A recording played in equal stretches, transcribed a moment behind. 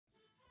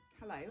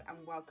Hello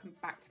and welcome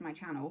back to my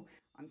channel.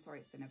 I'm sorry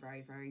it's been a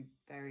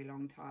very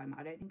long time.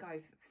 I don't think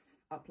I've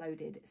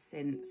uploaded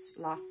since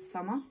last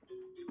summer.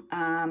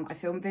 I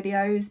film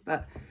videos,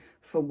 but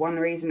for one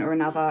reason or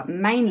another,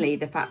 mainly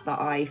the fact that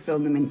I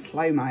film them in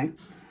slow-mo,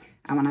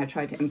 and when I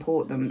tried to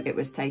import them it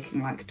was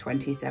taking like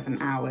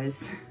 27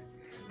 hours.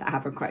 That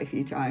happened quite a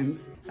few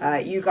times.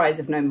 You guys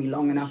have known me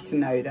long enough to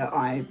know that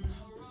I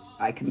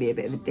can be a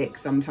bit of a dick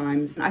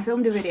sometimes. I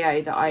filmed a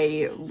video that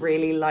I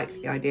really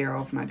liked the idea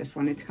of, and I just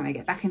wanted to kind of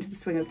get back into the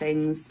swing of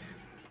things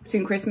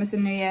between Christmas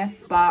and New Year.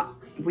 But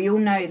we all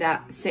know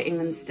that sitting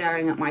and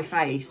staring at my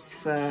face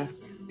for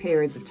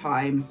periods of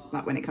time,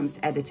 like when it comes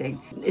to editing,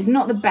 is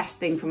not the best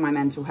thing for my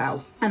mental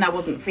health. And I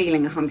wasn't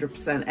feeling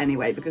 100%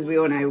 anyway, because we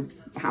all know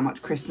how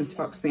much Christmas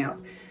fucks me up.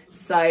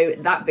 So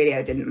that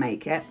video didn't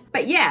make it.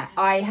 But yeah,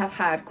 I have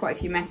had quite a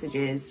few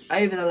messages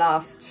over the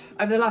last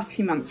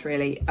few months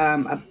really,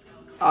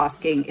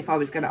 asking if I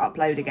was going to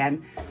upload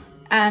again,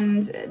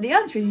 and the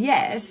answer is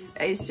yes.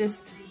 It's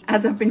just,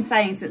 as I've been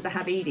saying since I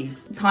have Edie,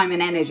 time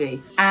and energy,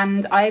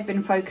 and I've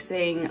been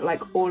focusing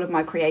like all of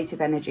my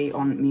creative energy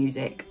on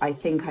music. I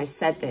think I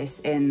said this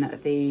in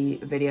the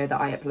video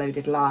that I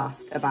uploaded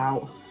last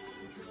about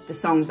the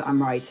songs that I'm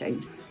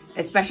writing,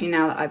 especially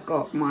now that I've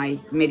got my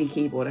MIDI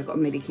keyboard. I got a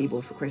MIDI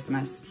keyboard for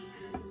Christmas,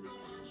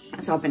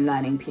 so I've been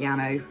learning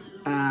piano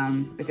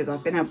because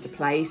I've been able to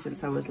play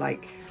since I was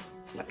like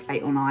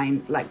 8 or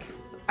 9. Like,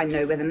 I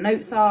know where the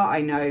notes are,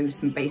 I know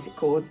some basic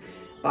chords,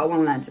 but I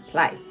want to learn to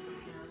play.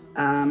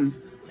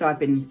 So I've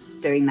been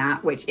doing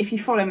that, which if you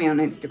follow me on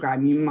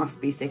Instagram, you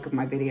must be sick of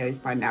my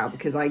videos by now,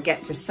 because I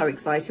get just so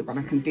excited when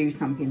I can do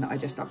something that I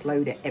just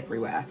upload it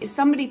everywhere. If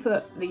somebody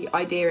put the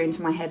idea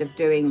into my head of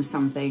doing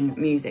something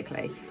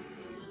musically,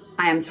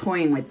 I am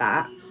toying with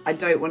that. I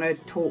don't want to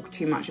talk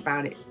too much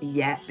about it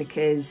yet,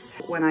 because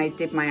when I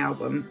did my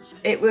album,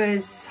 it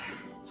was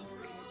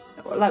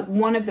like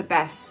one of the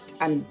best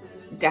and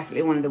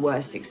definitely one of the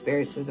worst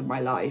experiences of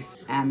my life,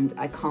 and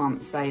I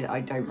can't say that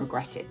I don't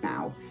regret it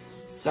now.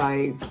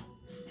 So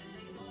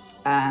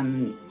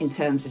in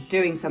terms of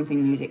doing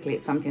something musically,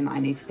 it's something that I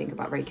need to think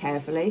about very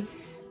carefully.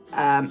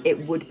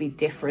 It would be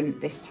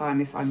different this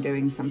time if I'm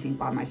doing something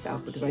by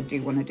myself, because I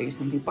do want to do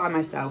something by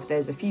myself.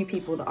 There's a few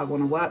people that I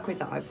want to work with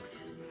that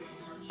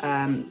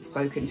I've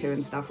spoken to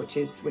and stuff, which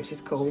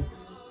is cool.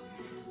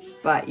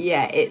 But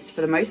yeah, it's,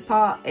 for the most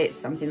part, it's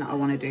something that I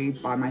want to do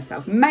by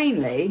myself,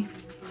 mainly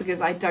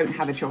because I don't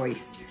have a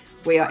choice.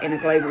 We are in a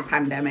global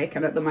pandemic,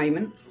 and at the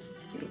moment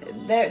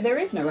there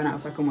is no one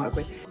else I can work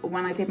with.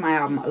 When I did my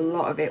album, a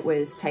lot of it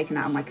was taken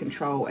out of my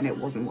control and it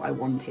wasn't what I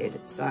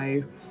wanted.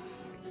 So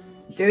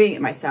doing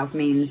it myself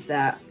means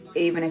that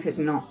even if it's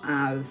not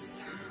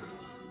as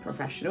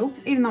professional,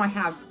 even though I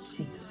have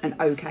an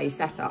okay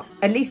setup,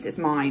 at least it's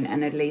mine,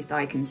 and at least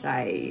I can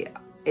say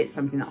it's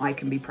something that I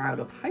can be proud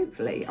of.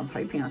 Hopefully, I'm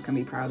hoping I can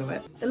be proud of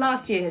it. The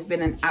last year has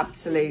been an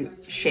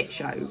absolute shit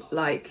show,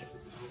 like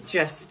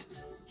just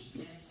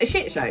a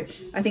shit show.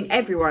 I think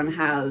everyone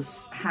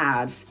has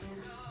had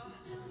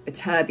a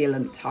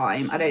turbulent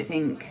time. I don't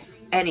think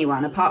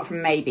anyone, apart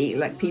from maybe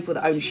like people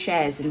that own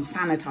shares in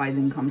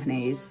sanitizing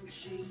companies,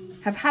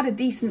 have had a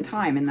decent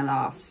time in the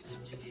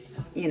last,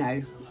 you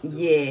know,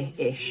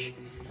 year-ish.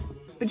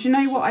 But you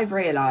know what I've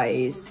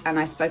realised, and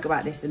I spoke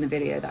about this in the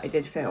video that I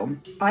did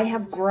film, I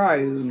have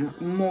grown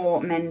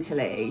more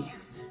mentally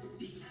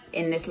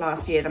in this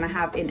last year than I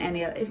have in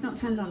any other, it's not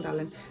turned on,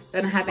 darling,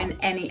 than I have in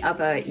any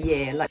other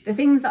year. Like, the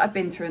things that I've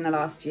been through in the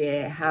last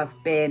year have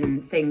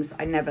been things that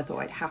I never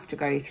thought I'd have to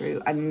go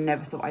through. I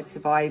never thought I'd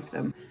survive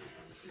them,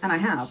 and I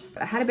have.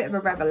 I had a bit of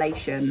a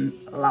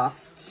revelation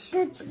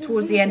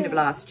towards the end of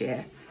last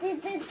year.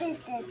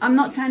 I'm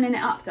not turning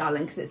it up,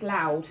 darling, because it's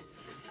loud.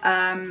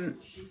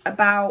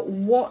 About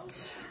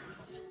what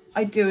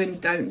I do and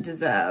don't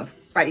deserve,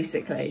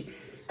 basically.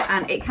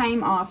 And it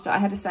came after I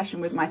had a session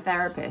with my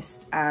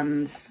therapist,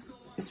 and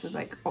this was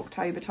like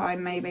October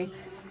time maybe,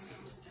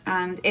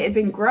 and it had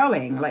been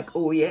growing like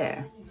all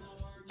year.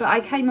 But I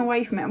came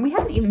away from it, and we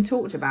hadn't even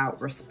talked about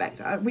respect.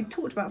 We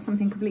talked about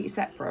something completely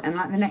separate. And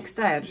like the next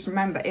day, I just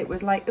remember it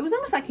was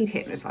almost like he'd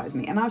hypnotised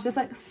me. And I was just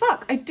like,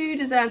 fuck, I do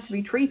deserve to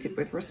be treated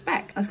with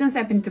respect. I was going to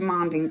say I've been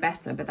demanding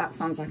better, but that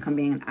sounds like I'm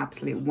being an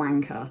absolute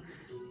wanker.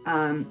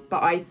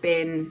 But I've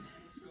been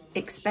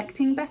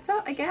expecting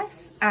better, I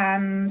guess,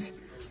 and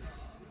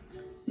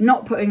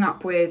not putting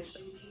up with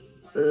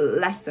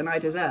less than I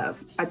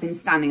deserve. I've been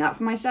standing up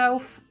for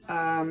myself,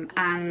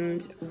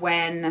 and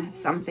when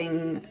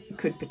something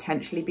could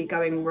potentially be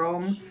going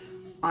wrong,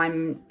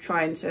 I'm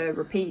trying to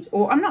repeat,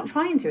 or I'm not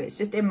trying to, it's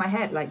just in my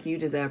head, like, you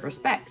deserve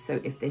respect. So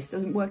if this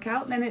doesn't work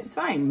out, then it's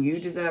fine. You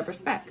deserve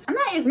respect. And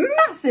that is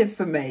massive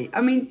for me.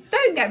 I mean,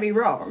 don't get me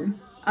wrong,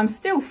 I'm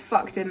still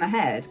fucked in the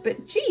head,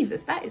 but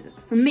Jesus, that is,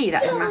 for me,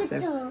 that is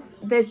massive.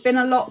 There's been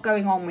a lot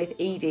going on with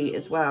Edie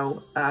as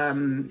well,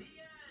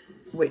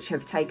 which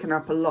have taken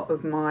up a lot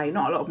of my,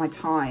 not a lot of my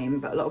time,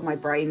 but a lot of my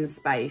brain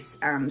space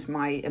and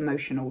my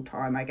emotional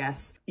time, I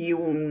guess. You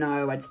all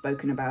know I'd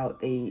spoken about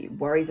the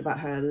worries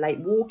about her late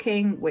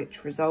walking,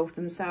 which resolved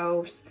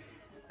themselves.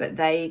 but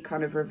they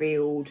kind of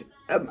revealed,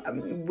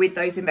 with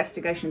those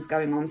investigations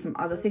going on, some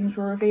other things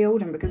were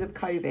revealed, and because of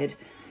COVID,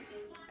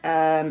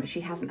 she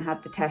hasn't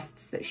had the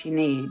tests that she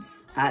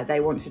needs. They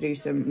want to do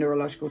some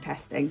neurological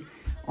testing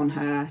on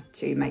her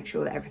to make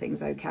sure that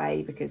everything's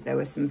okay, because there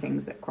were some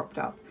things that cropped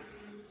up.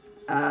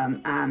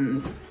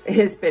 And it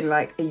has been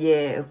like a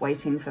year of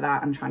waiting for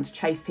that and trying to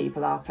chase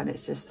people up, and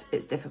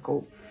it's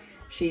difficult.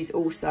 She's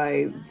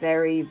also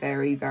very,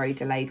 very, very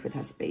delayed with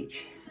her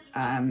speech,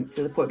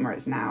 to the point where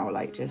it's now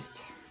like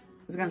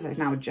I was going to say it's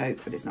now a joke,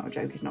 but it's not a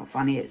joke, it's not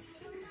funny.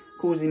 It's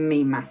causing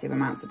me massive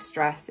amounts of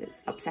stress.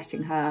 It's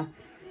upsetting her.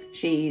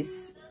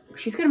 She's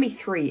going to be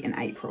 3 in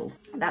April.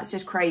 That's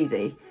just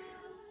crazy.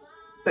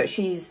 But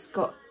she's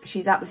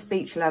at the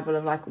speech level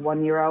of like a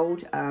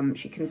 1-year-old.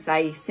 She can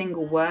say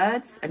single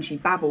words and she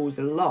babbles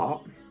a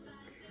lot,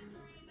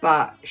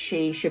 but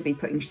she should be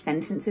putting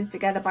sentences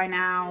together by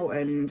now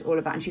and all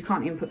of that. And she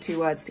can't even put 2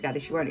 words together.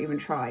 She won't even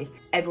try.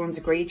 Everyone's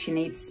agreed she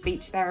needs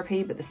speech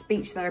therapy, but the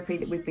speech therapy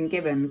that we've been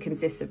given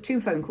consists of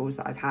 2 phone calls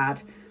that I've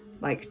had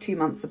like 2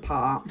 months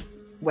apart,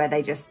 where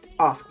they just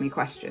ask me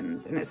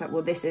questions. And it's like,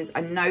 well,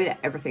 I know that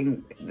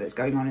everything that's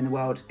going on in the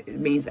world, it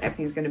means that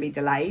everything's going to be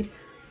delayed,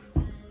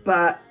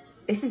 but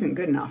this isn't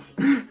good enough.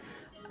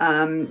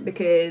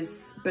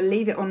 Because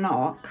believe it or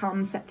not,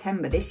 come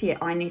September this year,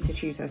 I need to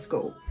choose her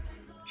school.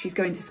 She's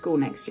going to school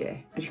next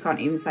year and she can't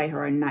even say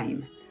her own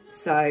name.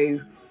 So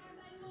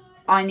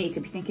I need to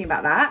be thinking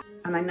about that.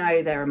 And I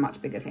know there are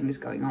much bigger things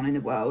going on in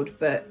the world,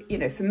 but you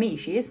know, for me,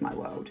 she is my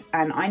world,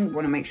 and I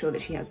want to make sure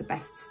that she has the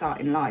best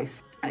start in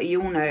life.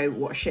 You all know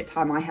what a shit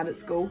time I had at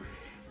school,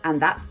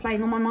 and that's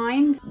playing on my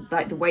mind.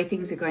 Like the way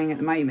things are going at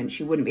the moment,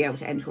 she wouldn't be able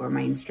to enter a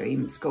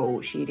mainstream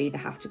school. She'd either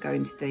have to go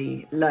into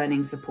the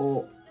learning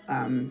support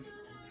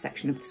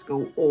section of the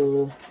school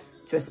or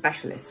to a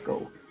specialist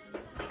school.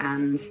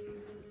 And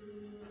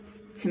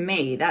to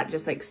me, that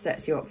just like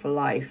sets you up for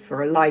life,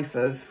 for a life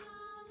of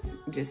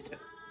just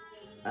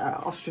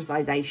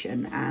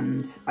ostracization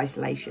and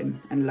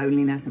isolation and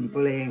loneliness and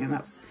bullying. And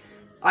that's,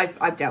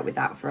 I've dealt with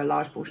that for a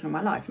large portion of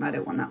my life, and I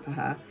don't want that for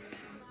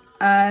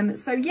her.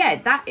 So yeah,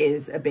 that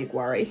is a big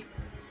worry.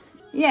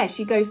 Yeah,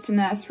 she goes to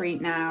nursery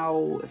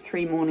now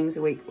 3 mornings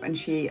a week, and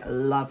she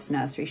loves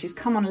nursery. She's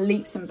come on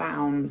leaps and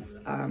bounds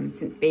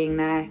since being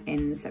there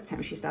in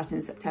September. She started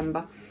in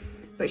September,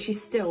 but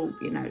she's still,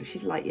 you know,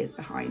 she's light years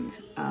behind.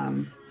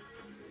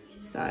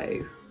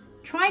 So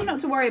trying not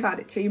to worry about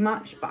it too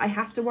much, but I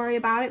have to worry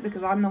about it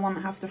because I'm the one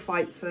that has to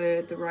fight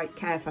for the right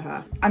care for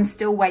her. I'm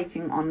still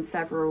waiting on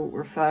several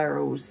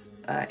referrals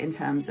in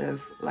terms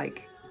of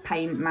like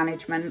pain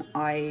management.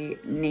 I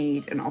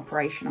need an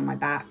operation on my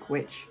back,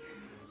 which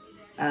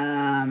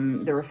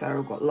the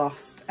referral got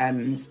lost,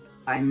 and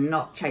I'm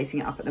not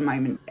chasing it up at the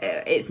moment.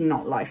 It's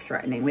not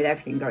life-threatening. With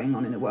everything going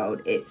on in the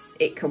world,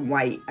 it can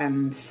wait.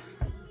 And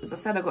as I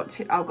said, I've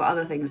got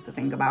other things to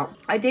think about.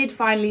 I did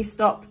finally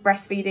stop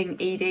breastfeeding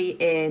Edie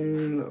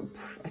in,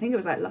 I think it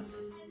was like,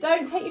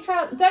 don't take your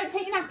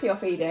nappy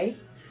off, Edie.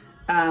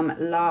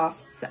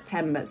 Last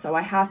September. So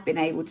I have been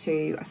able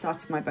to, I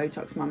started my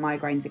Botox, my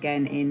migraines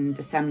again in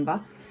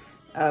December,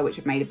 which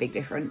have made a big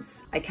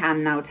difference. I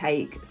can now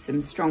take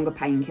some stronger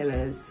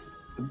painkillers,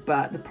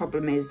 but the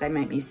problem is they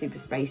make me super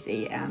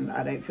spacey and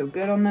I don't feel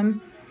good on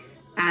them.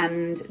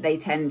 And they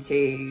tend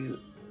to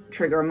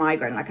trigger a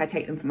migraine. Like I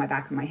take them for my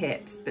back and my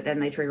hips, but then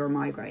they trigger a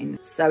migraine.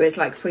 So it's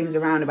like swings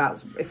and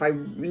roundabouts. If I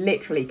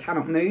literally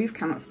cannot move,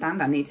 cannot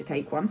stand, I need to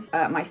take one.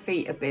 My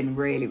feet have been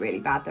really, really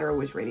bad. They're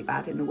always really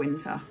bad in the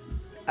winter.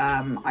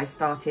 I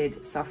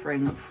started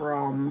suffering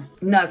from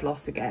nerve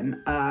loss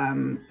again.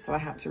 So I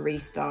had to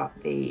restart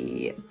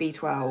the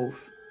B12.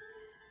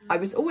 I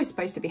was always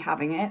supposed to be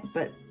having it,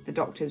 but the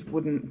doctors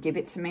wouldn't give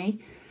it to me.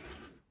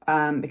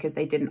 Because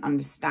they didn't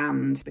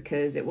understand,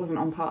 because it wasn't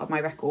on part of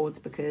my records,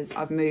 because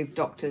I've moved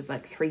doctors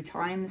like 3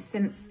 times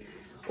since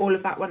all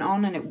of that went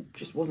on, and it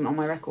just wasn't on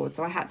my record.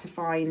 So I had to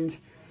find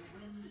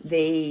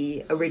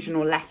the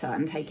original letter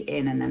and take it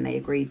in, and then they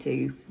agreed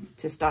to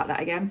start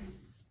that again.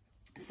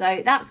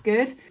 So that's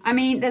good. I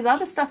mean, there's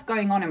other stuff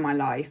going on in my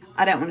life.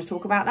 I don't want to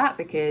talk about that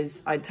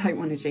because I don't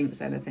want to jinx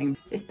anything.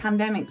 This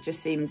pandemic just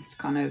seems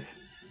kind of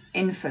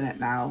infinite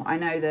now. I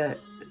know that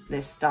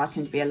there's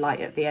starting to be a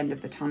light at the end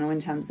of the tunnel in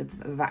terms of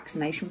a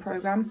vaccination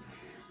program.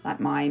 Like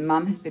my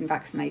mum has been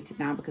vaccinated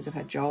now because of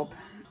her job.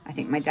 I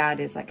think my dad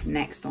is like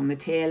next on the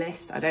tier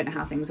list. I don't know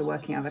how things are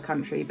working in other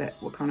country, but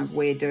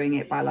we're doing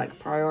it by like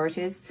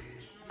priorities.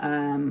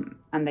 And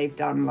they've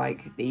done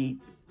like the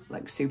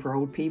super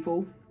old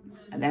people,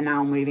 and they're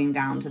now moving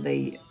down to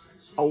the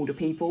older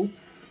people.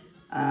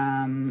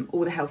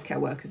 All the healthcare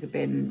workers have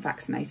been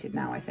vaccinated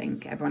now, I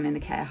think, everyone in the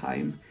care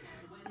home.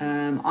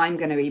 I'm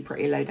going to be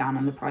pretty low down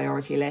on the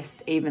priority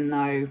list, even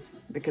though,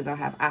 because I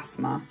have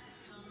asthma,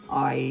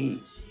 I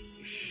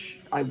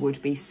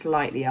would be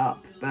slightly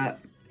up. But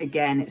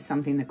again, it's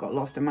something that got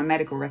lost in my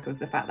medical records,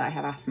 the fact that I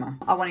have asthma.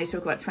 I wanted to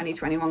talk about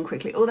 2021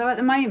 quickly, although at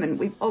the moment,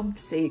 we've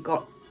obviously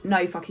got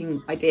no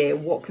fucking idea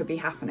what could be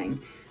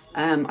happening.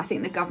 I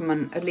think the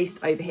government, at least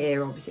over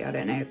here, obviously, I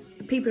don't know.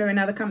 People are in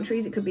other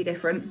countries, it could be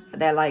different.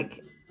 They're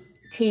like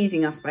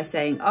teasing us by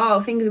saying, oh,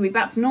 things will be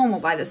back to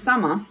normal by the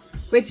summer,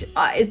 which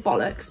is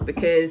bollocks,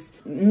 because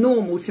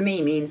normal to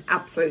me means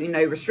absolutely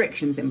no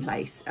restrictions in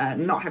place,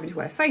 not having to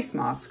wear face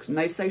masks,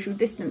 no social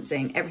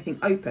distancing, everything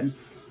open.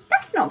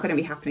 That's not going to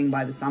be happening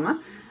by the summer,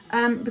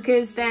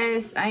 because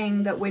they're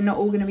saying that we're not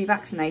all going to be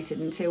vaccinated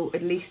until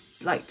at least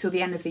like till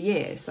the end of the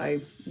year, so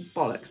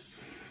bollocks.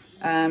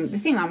 The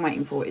thing I'm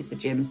waiting for is the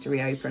gyms to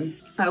reopen.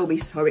 I will be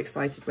so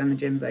excited when the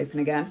gyms open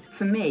again.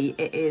 For me,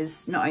 it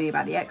is not only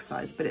about the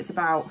exercise, but it's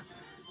about,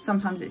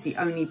 sometimes it's the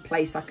only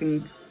place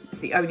it's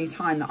the only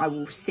time that I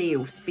will see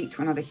or speak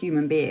to another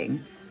human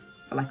being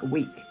for like a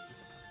week,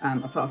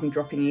 apart from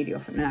dropping Edie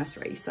off at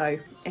nursery. So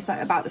it's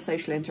like about the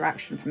social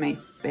interaction for me.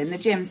 But in the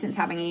gym, since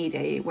having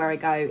Edie, where I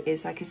go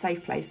is like a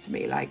safe place to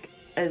me. Like,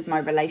 as my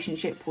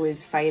relationship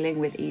was failing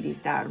with Edie's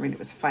dad, I mean, it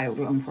was failed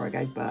long before I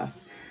gave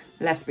birth,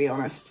 let's be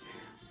honest.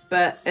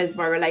 But as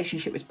my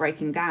relationship was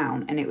breaking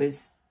down and it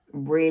was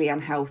really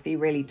unhealthy,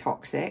 really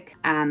toxic,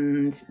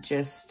 and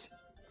just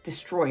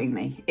destroying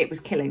me, it was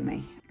killing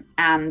me.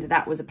 And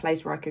that was a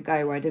place where I could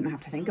go where I didn't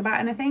have to think about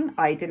anything.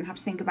 I didn't have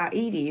to think about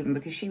Edie even,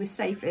 because she was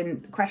safe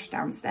in the creche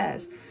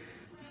downstairs.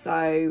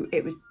 So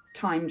it was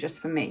time just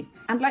for me.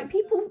 And like,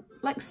 people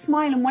like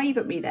smile and wave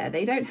at me there.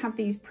 They don't have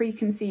these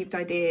preconceived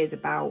ideas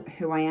about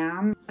who I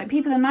am. Like,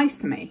 people are nice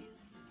to me.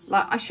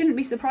 Like, I shouldn't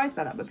be surprised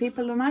by that, but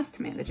people are nice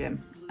to me at the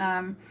gym.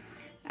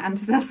 And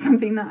that's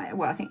something that,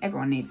 well, I think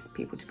everyone needs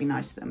people to be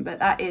nice to them. But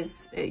that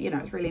is, you know,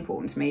 it's really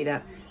important to me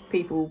that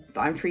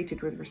I'm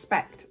treated with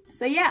respect.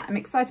 So yeah, I'm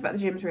excited about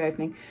the gyms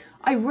reopening.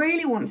 I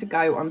really want to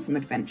go on some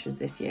adventures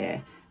this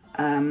year.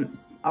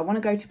 I want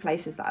to go to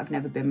places that I've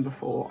never been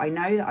before. I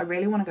know that I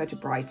really want to go to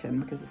Brighton,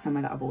 because it's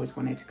somewhere that I've always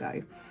wanted to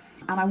go.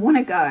 And I want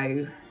to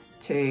go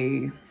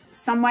to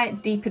somewhere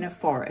deep in a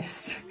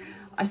forest.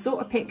 I saw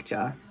a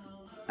picture.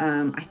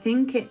 I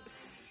think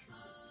it's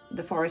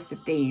the Forest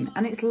of Dean,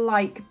 and it's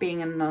like being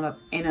in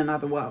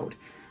another world.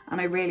 And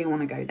I really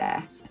want to go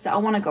there. So I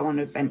want to go on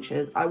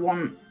adventures. I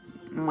want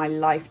my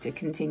life to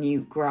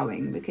continue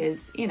growing,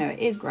 because, you know, it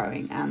is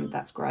growing, and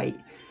that's great.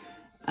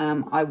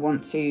 I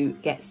want to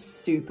get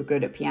super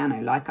good at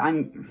piano. Like,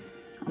 I'm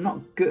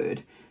not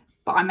good,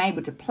 but I'm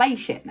able to play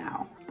shit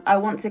now. I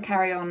want to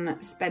carry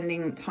on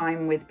spending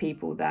time with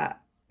people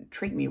that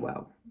treat me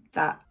well,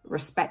 that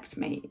respect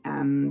me,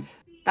 and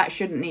that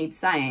shouldn't need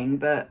saying,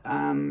 but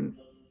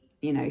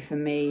you know, for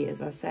me, as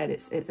I said,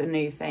 it's a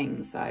new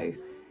thing, so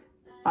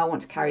I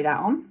want to carry that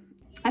on.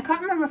 I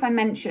can't remember if I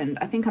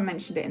think I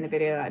mentioned it in the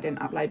video that I didn't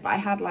upload, but I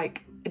had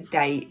like a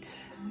date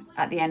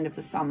at the end of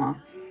the summer.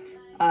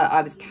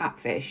 I was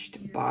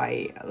catfished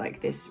by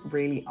like this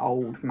really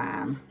old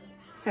man.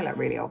 I say like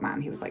really old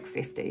man, he was like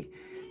 50,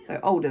 so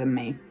older than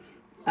me.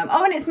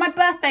 Oh, and it's my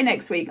birthday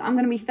next week. I'm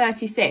going to be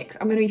 36.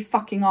 I'm going to be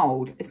fucking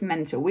old. It's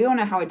mental. We all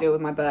know how I deal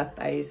with my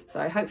birthdays,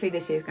 so hopefully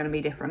this year's going to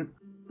be different.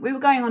 We were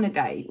going on a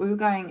date. We were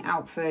going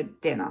out for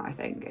dinner, I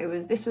think.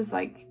 This was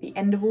like the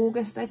end of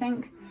August, I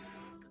think.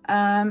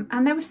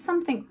 And there was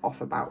something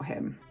off about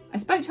him. I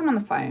spoke to him on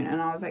the phone,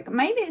 and I was like,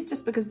 maybe it's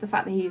just because of the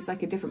fact that he's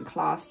like a different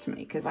class to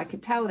me, because I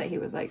could tell that he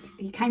was like,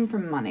 he came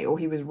from money, or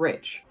he was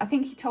rich. I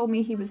think he told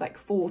me he was like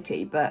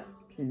 40, but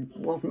he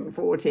wasn't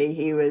 40.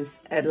 He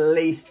was at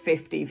least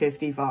 50,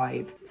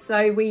 55.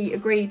 So we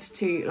agreed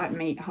to like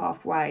meet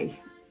halfway.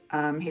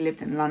 He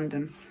lived in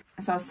London.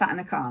 So I was sat in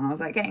the car, and I was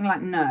like getting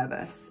like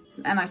nervous.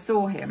 And I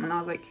saw him, and I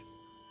was like,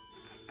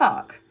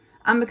 fuck.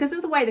 And because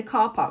of the way the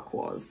car park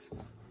was,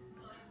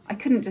 I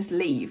couldn't just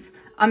leave.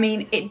 I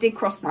mean, it did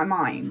cross my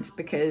mind,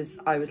 because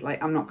I was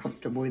like, I'm not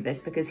comfortable with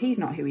this, because he's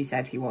not who he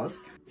said he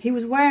was. He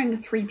was wearing a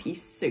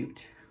 3-piece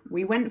suit.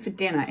 We went for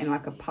dinner in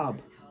like a pub,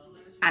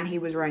 and he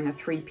was wearing a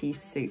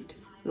 3-piece suit.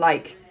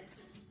 Like,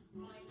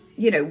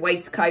 you know,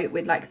 waistcoat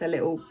with like the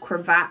little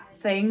cravat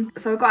thing.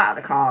 So I got out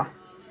of the car,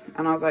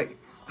 and I was like,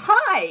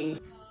 hi.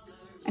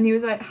 And he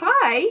was like,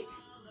 hi.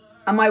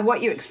 Am I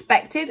what you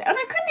expected? And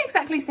I couldn't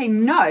exactly say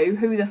no,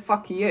 who the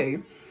fuck are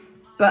you?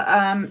 But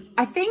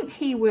I think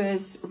he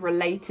was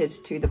related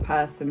to the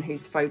person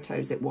whose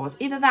photos it was.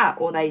 Either that,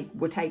 or they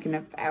were taken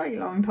a very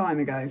long time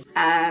ago.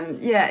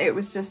 And yeah, it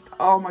was just,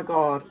 oh my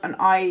God. And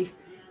I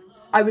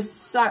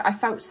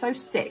felt so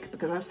sick,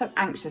 because I was so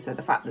anxious at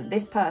the fact that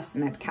this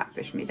person had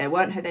catfished me. They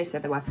weren't who they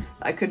said they were,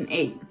 that I couldn't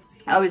eat.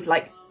 I was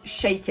like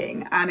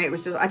shaking, and it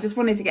was just, I just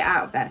wanted to get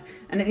out of there.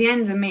 And at the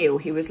end of the meal,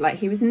 he was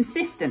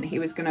insistent he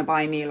was going to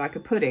buy me like a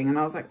pudding. And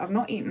I was like, I've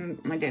not eaten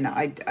my dinner.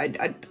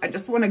 I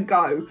just want to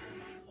go.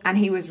 And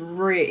he was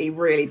really,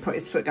 really put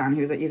his foot down.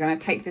 He was like, you're going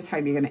to take this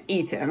home, you're going to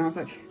eat it. And I was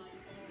like...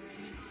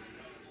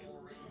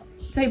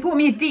 So he bought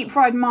me a deep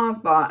fried Mars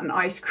bar and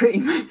ice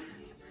cream.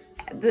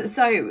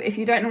 So if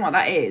you don't know what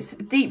that is,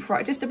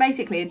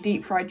 basically a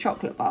deep fried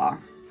chocolate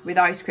bar with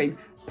ice cream.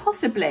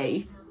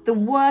 Possibly the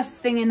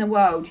worst thing in the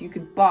world you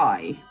could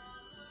buy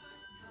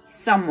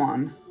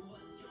someone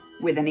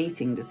with an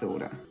eating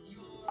disorder.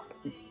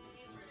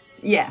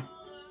 Yeah.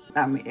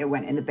 It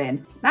went in the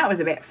bin. That was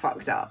a bit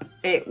fucked up.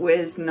 It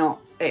was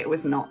not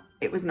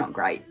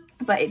great.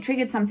 but it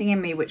triggered something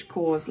in me which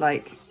caused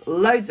like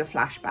loads of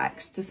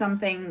flashbacks to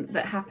something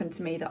that happened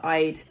to me that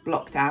I'd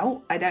blocked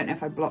out. I don't know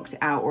if I blocked it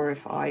out or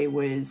if I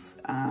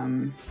was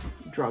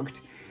drugged.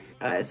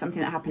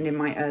 Something that happened in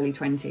my early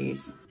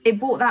 20s. It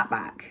brought that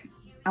back,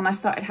 and I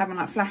started having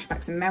like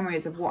flashbacks and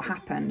memories of what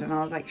happened, and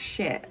I was like,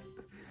 shit.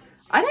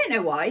 I don't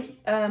know why.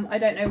 I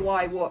don't know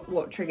why,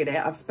 what triggered it.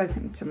 I've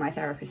spoken to my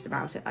therapist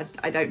about it.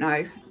 I don't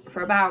know.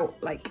 For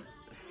about like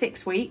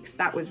 6 weeks,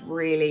 that was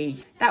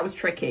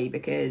tricky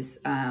because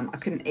I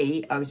couldn't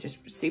eat. I was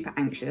just super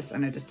anxious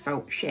and I just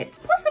felt shit.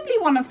 Possibly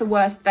one of the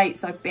worst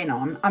dates I've been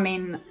on. I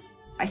mean,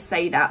 I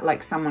say that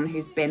like someone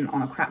who's been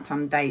on a crap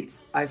ton of dates.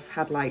 I've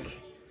had like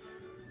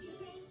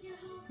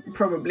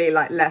probably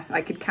like less,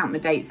 I could count the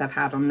dates I've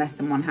had on less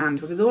than one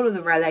hand, because all of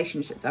the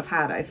relationships I've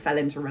had, I fell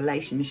into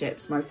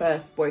relationships. My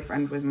first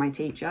boyfriend was my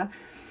teacher.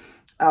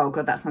 Oh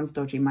God, that sounds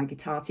dodgy. My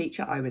guitar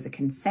teacher. I was a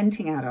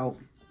consenting adult.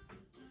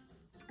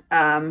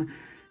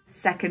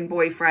 Second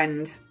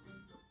boyfriend,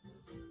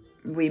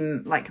 we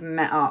like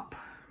met up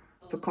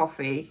for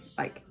coffee,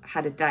 like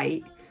had a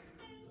date,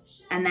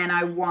 and then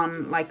I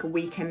won like a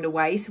weekend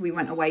away, so we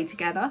went away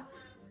together,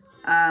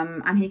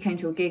 and he came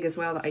to a gig as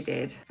well that I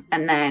did.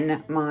 And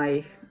then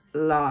my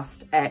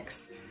last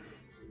ex,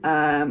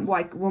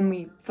 like when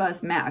we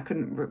first met, I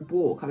couldn't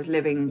walk. I was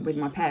living with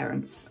my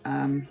parents,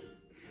 and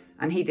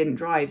he didn't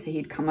drive, so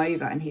he'd come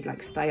over and he'd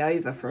like stay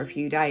over for a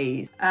few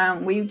days.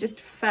 We just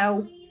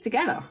fell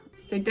together.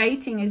 So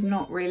dating is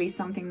not really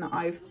something that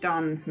I've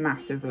done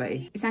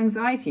massively. It's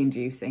anxiety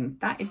inducing.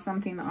 That is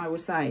something that I will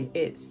say.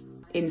 It's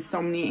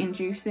insomnia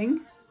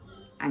inducing,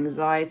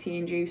 anxiety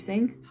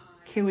inducing,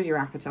 kills your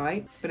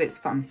appetite, but it's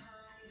fun.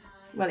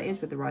 Well, it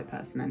is with the right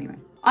person anyway.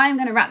 I'm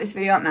going to wrap this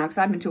video up now because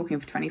I've been talking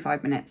for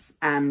 25 minutes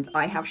and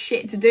I have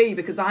shit to do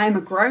because I am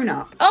a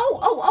grown-up.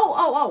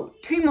 Oh,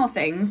 2 more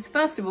things.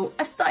 First of all,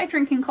 I've started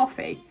drinking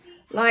coffee.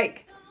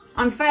 Like,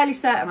 I'm fairly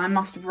certain I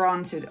must have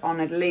ranted on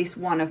at least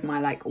one of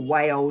my like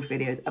way old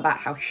videos about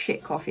how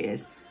shit coffee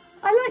is.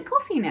 I like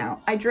coffee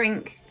now. I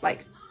drink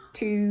like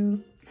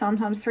 2,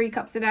 sometimes 3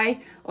 cups a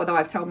day. Although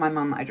I've told my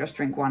mum that I just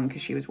drink 1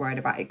 because she was worried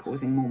about it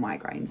causing more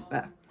migraines.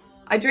 But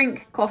I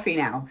drink coffee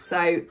now,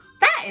 so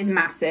that is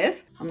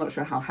massive. I'm not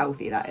sure how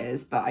healthy that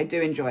is, but I do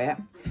enjoy it.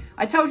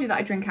 I told you that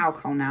I drink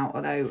alcohol now,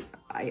 although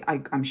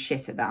I'm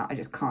shit at that. I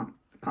just can't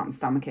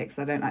stomach it because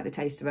I don't like the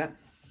taste of it.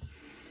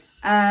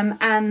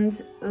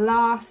 And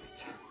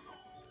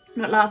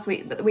not last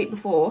week, but the week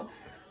before,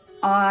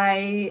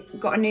 I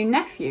got a new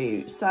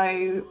nephew.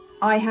 So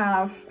I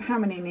have, how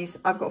many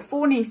nieces? I've got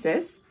 4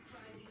 nieces.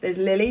 There's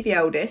Lily, the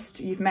eldest.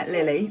 You've met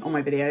Lily on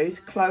my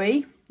videos.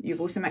 Chloe,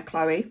 you've also met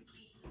Chloe.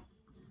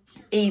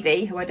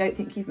 Evie, who I don't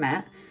think you've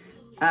met.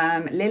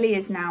 Lily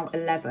is now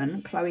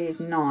 11. Chloe is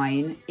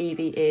 9.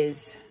 Evie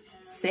is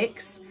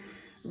 6.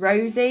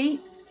 Rosie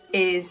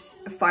is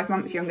 5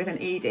 months younger than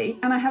Edie,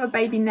 and I have a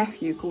baby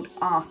nephew called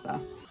Arthur.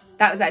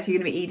 That was actually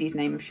going to be Edie's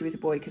name if she was a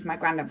boy, because my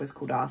granddad was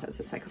called Arthur,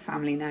 so it's like a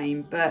family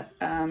name. But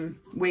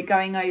we're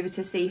going over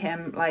to see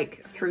him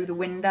like through the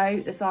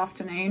window this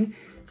afternoon,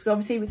 because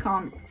obviously we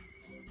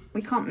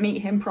can't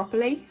meet him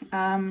properly.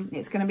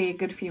 It's going to be a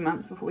good few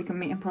months before we can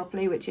meet him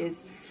properly, which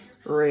is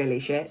really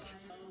shit.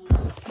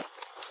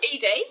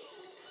 Edie,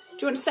 do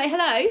you want to say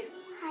hello?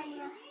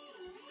 Hiya.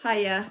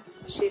 Hiya.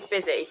 She's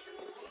busy.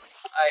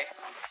 So,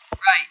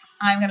 right,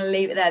 I'm going to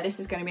leave it there. This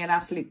is going to be an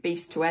absolute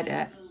beast to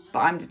edit, but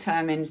I'm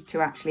determined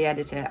to actually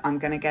edit it. I'm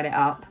going to get it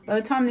up. By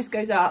the time this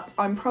goes up,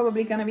 I'm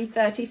probably going to be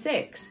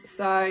 36.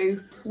 So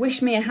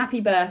wish me a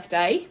happy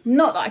birthday.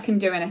 Not that I can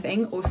do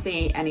anything or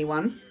see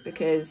anyone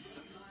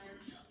because,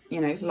 you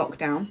know,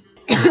 lockdown.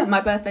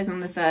 My birthday's on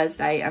the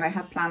Thursday and I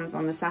have plans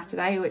on the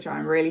Saturday, which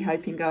I'm really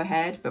hoping go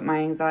ahead, but my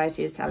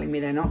anxiety is telling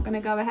me they're not going to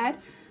go ahead.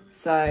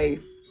 So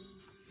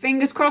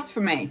fingers crossed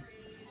for me.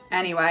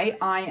 Anyway,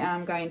 I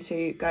am going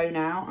to go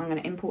now. I'm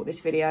going to import this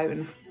video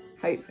and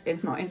hope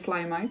it's not in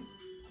slow-mo.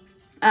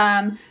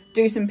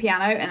 Do some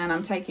piano and then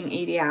I'm taking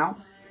Edie out.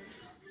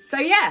 So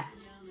yeah,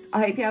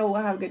 I hope you all will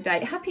have a good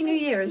day. Happy New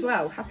Year as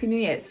well. Happy New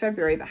Year. It's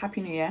February, but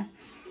Happy New Year.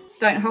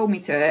 Don't hold me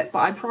to it, but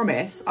I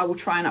promise I will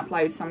try and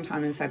upload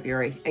sometime in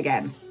February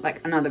again, like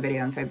another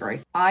video in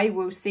February. I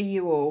will see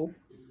you all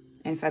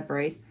in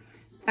February.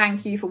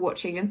 Thank you for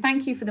watching and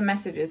thank you for the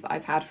messages that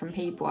I've had from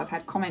people. I've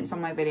had comments on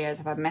my videos,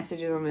 I've had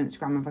messages on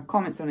Instagram, I've had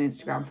comments on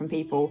Instagram from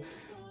people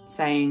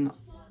saying,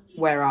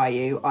 where are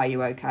you? Are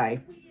you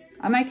okay?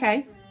 I'm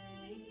okay.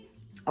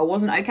 I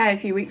wasn't okay a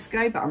few weeks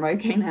ago, but I'm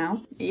okay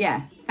now.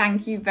 Yeah,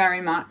 thank you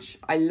very much.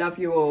 I love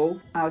you all.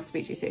 I'll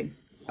speak to you soon.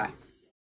 Bye.